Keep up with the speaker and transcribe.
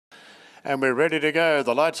And we're ready to go.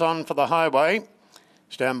 The light's on for the highway.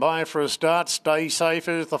 Stand by for a start. Stay Safe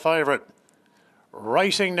is the favourite.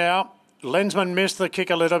 Racing now. Lensman missed the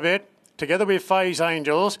kick a little bit, together with Faye's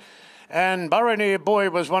Angels. And Burraneer Boy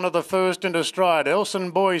was one of the first into stride.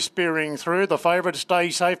 Elson Boy spearing through. The favourite Stay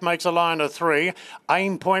Safe makes a line of 3.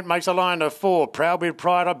 Aim Point makes a line of 4. Proud with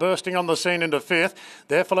Pride are bursting on the scene into 5th.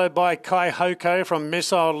 They're followed by Kai Hoko from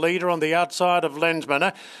Missile Leader on the outside of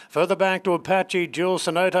Lensman. Further back to Apache Jules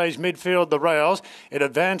Sonote's midfield, the rails. In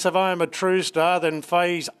advance of I'm a True Star, then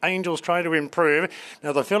Faye's Angels trying to improve.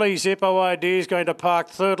 Now the filly Zippo ID is going to park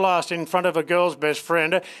third last in front of a Girl's Best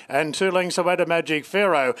Friend and 2 lengths away to Magic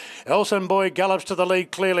Pharaoh. Elson Boy gallops to the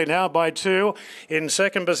lead clearly now by 2. In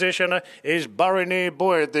second position is Burraneer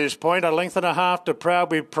Boy at this point. A length and a half to Proud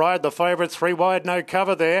with Pride. The favourite 3 wide, no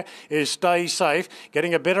cover there is Stay Safe.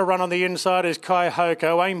 Getting a better run on the inside is Kai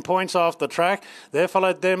Hoko. Aim Points off the track. They're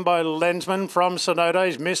followed then by Lensman from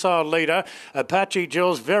Sonote's Missile Leader. Apache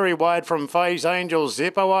Jules very wide from Faye's Angels.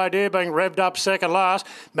 Zippo Idea being revved up second last.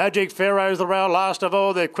 Magic Pharaoh's the rail last of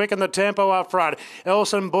all. They're quick in the tempo up front.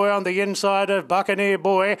 Elson Boy on the inside of Buccaneer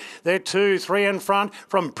Boy. They're 2, 3 in front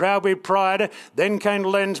from Proud with Pride. Then came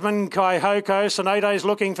Lensman, Kai Hoko. Sonote's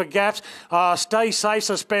looking for gaps. Stay Safe,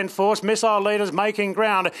 Suspend Force. Missile Leaders making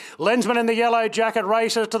ground. Lensman in the yellow jacket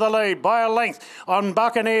races to the lead by a length on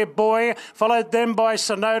Buccaneer Boy. Followed then by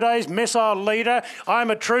Sonote's Missile Leader. I'm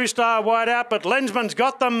a True Star wide out, but Lensman's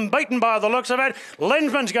got them beaten by the looks of it.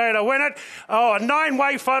 Lensman's going to win it. Oh, a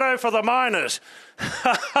 9-way photo for the Miners.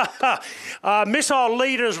 Missile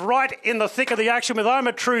Leaders right in the thick of the action with I'm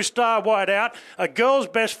a True Star wide out. A Girl's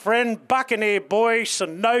Best Friend, Buccaneer Boy,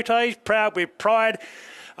 Sonote's Proud with Pride.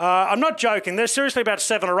 I'm not joking. There's seriously about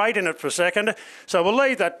 7 or 8 in it for a second. So we'll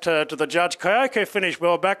leave that to the judge. Kyoko finished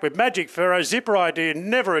well back with Magic Pharaoh. Zipper Idea,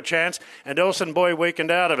 never a chance. And Elson Boy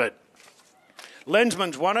weakened out of it.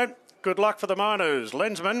 Lensman's won it. Good luck for the Miners.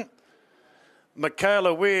 Lensman,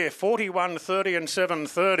 Michaela Weir, 41.30 and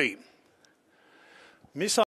 7.30. Missile